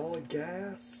seriously all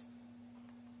gas?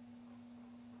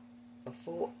 A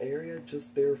full area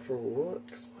just there for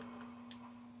looks?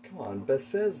 Come on,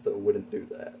 Bethesda wouldn't do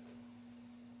that.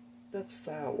 That's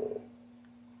foul.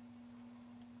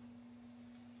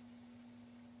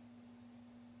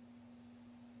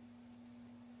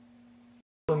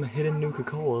 Some hidden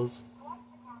Nuka-Colas.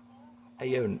 Hey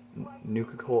yo,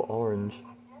 Nuka-Cola Orange.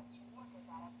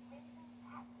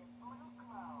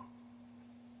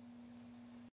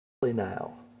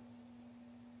 Now.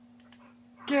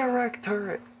 Garrick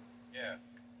turret! Yeah.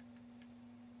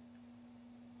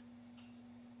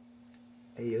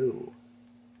 Ayo.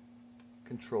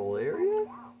 Control area?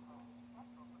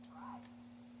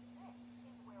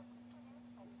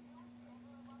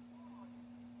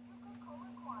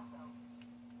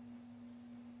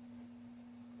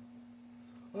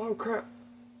 Oh crap.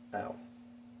 Ow.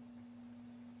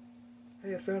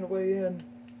 Hey, I found a way in.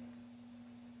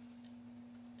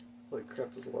 Holy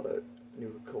crap, there's a lot of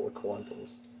Nuka-Cola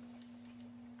Quantums.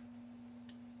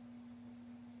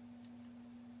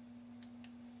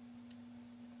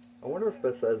 I wonder if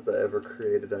Bethesda ever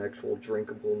created actual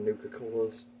drinkable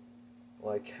Nuka-Colas,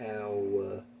 like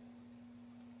how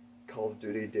Call of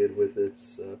Duty did with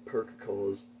its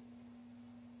Perca-Colas.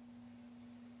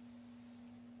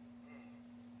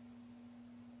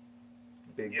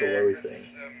 Big glowy thing.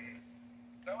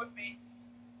 That would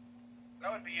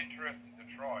be interesting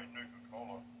to try,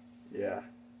 Nuka-Cola. Yeah.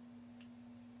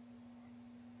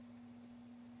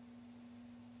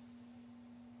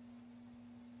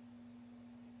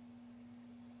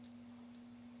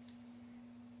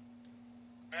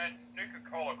 Man,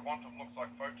 Nuka-Cola Quantum looks like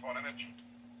photon energy.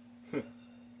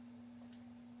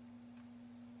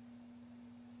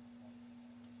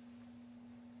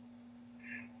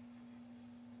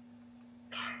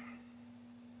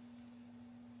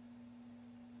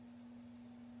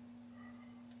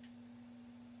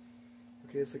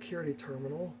 Okay, security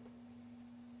terminal.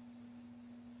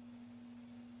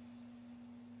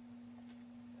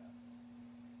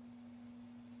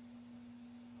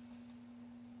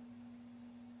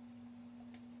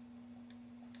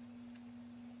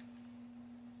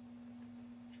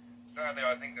 Sadly,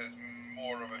 I think there's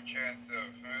more of a chance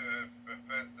of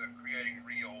Bethesda creating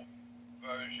real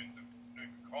versions of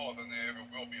Nuka-Cola than there ever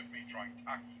will be of me trying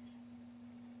Takis.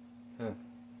 Huh.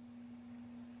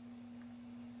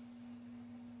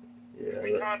 Yeah,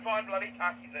 We can't find bloody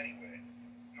Takis anywhere,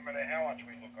 no matter how much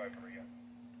we look over here.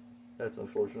 that's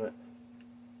unfortunate.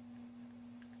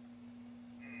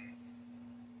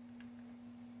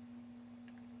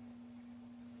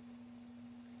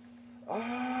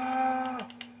 Ah!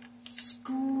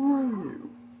 Screw you!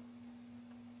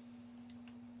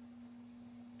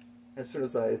 As soon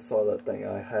as I saw that thing,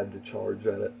 I had to charge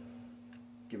at it.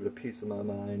 Give it a piece of my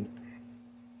mind.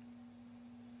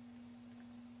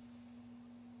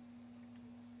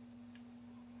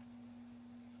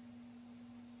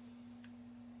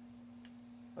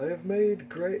 I have made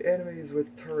great enemies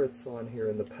with turrets on here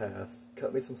in the past.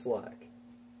 Cut me some slack.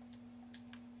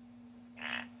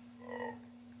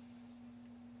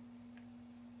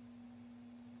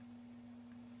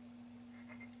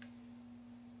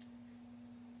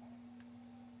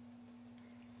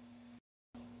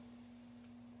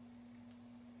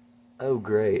 Oh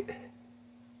great.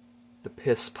 The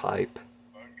piss pipe.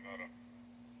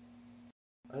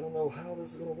 I don't know how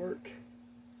this is gonna work.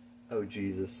 Oh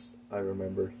Jesus, I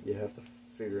remember. You have to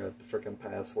figure out the frickin'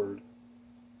 password.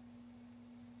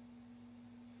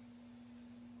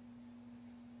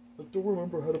 I don't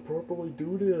remember how to properly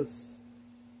do this.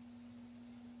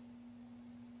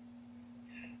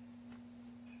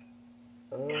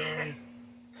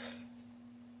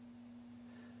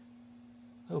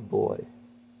 Oh boy.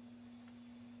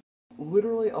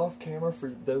 Literally off camera,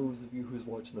 for those of you who's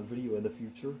watching the video in the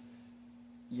future,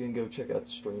 you can go check out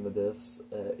the stream of this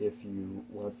if you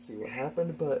want to see what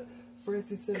happened, but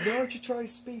Francis said, why don't you try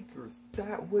speakers?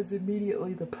 That was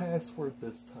immediately the password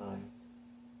this time.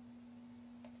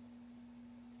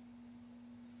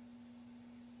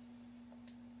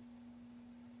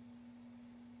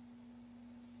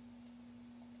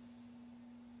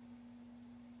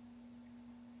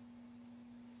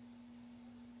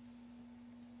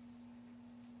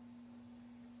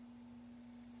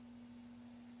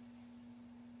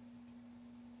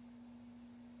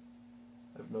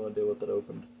 have no idea what that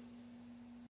opened.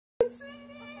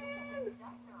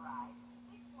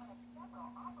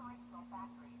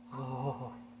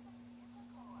 Oh.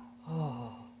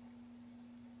 Oh.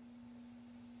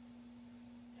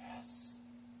 Yes.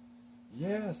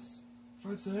 Yes.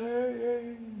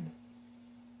 Frozen.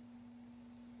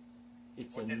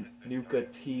 It's a Nuka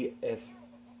T51F.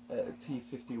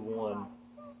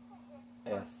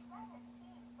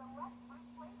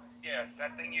 Yes,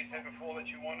 that thing you said before that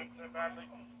you wanted so badly.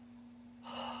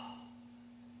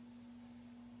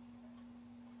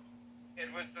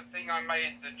 It was the thing I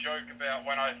made the joke about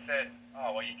when I said,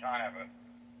 oh, well, you can't have it.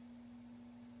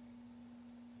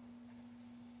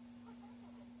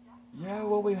 Yeah,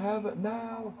 well, we have it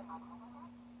now.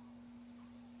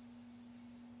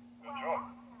 Good job.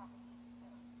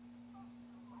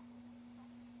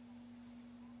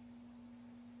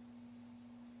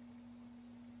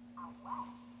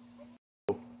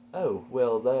 Oh,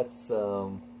 well, that's,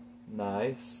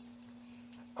 nice.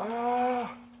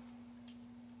 Ah!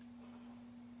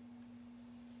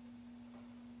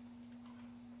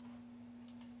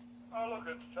 Oh, look,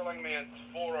 it's telling me it's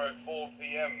 4:04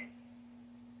 p.m.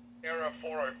 Error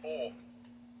 4:04.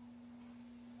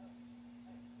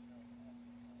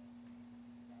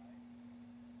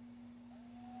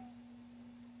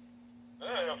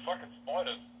 Ugh, fucking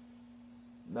spiders.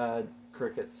 Mad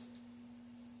crickets.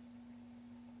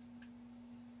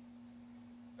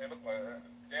 They look like,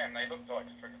 damn, they look like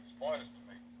freaking spiders to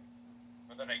me.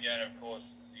 But then again, of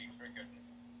course, the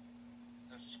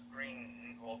screen,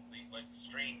 or the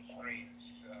streams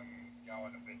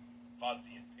going a bit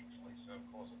fuzzy and pixely, so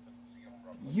of course I couldn't see them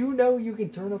properly. You know you can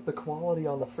turn up the quality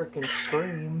on the frickin'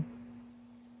 stream.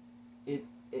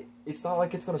 It's not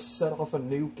like it's gonna set off a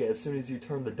nuke as soon as you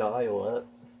turn the dial up.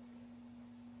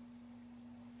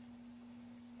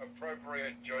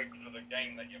 Appropriate joke for the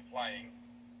game that you're playing.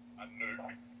 A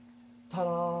nuke.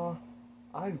 Ta-da!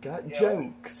 I've got Yeah,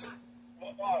 jokes.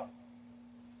 Well,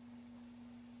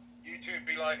 YouTube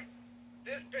be like,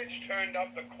 this bitch turned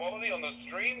up the quality on the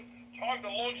stream. Time to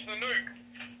launch the nuke.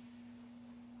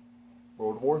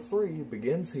 World War III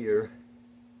begins here.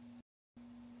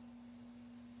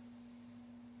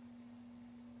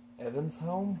 Evan's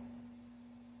home?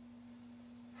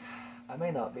 I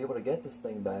may not be able to get this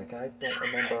thing back. I don't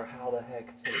remember how the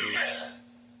heck to...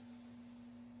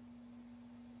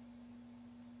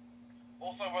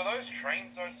 Also, were those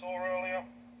trains I saw earlier?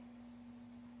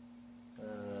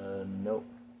 Nope.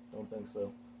 Don't think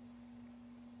so.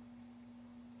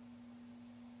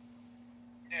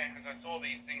 Yeah, because I saw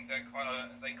these things that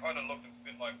kind of looked a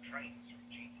bit like trains from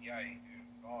GTA.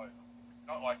 Oh,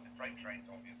 not like the freight trains,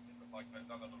 obviously, but like those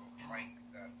other little trains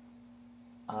that...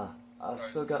 I've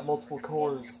still got multiple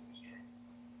cores.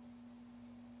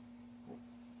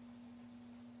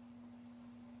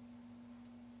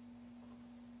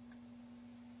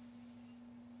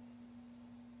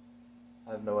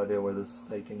 I have no idea where this is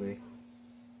taking me.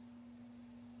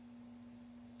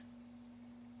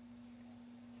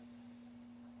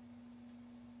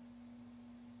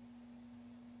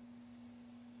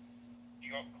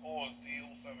 You got cores, do you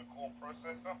also have a core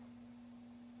processor?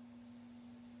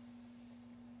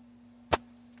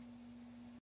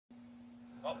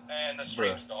 Oh, and the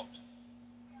stream Bruh. stopped.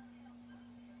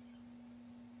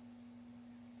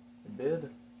 It did?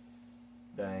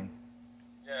 Dang.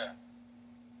 Yeah.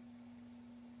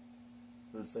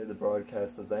 Does it say the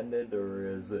broadcast has ended, or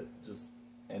is it just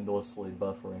endlessly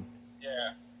buffering?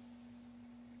 Yeah.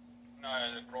 No,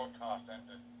 the broadcast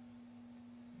ended.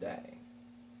 Dang.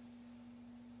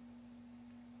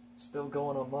 Still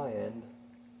going on my end.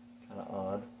 Kinda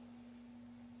odd.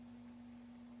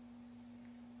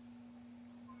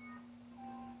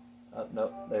 Oh,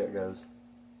 nope, there it goes.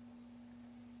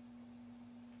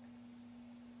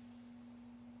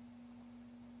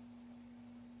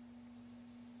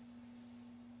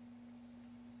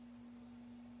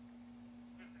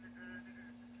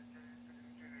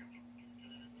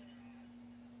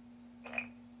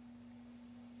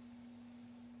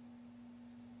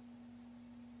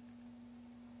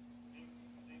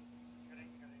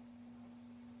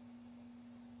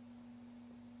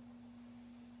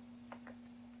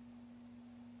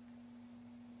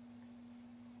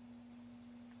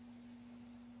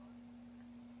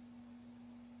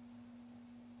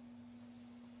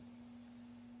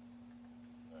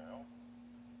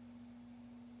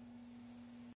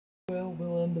 Well,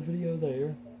 we'll end the video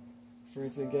there.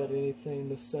 Friends, ain't got anything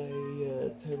to say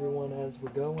to everyone as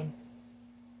we're going?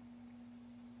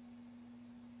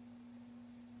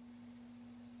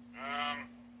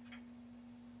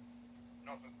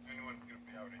 Not that anyone's going to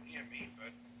be able to hear me,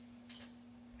 but...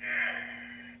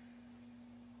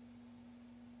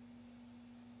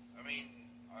 I mean,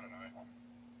 I don't know.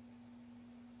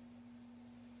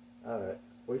 Alright.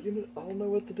 Well, you all know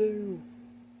what to do.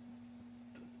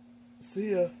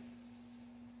 See ya.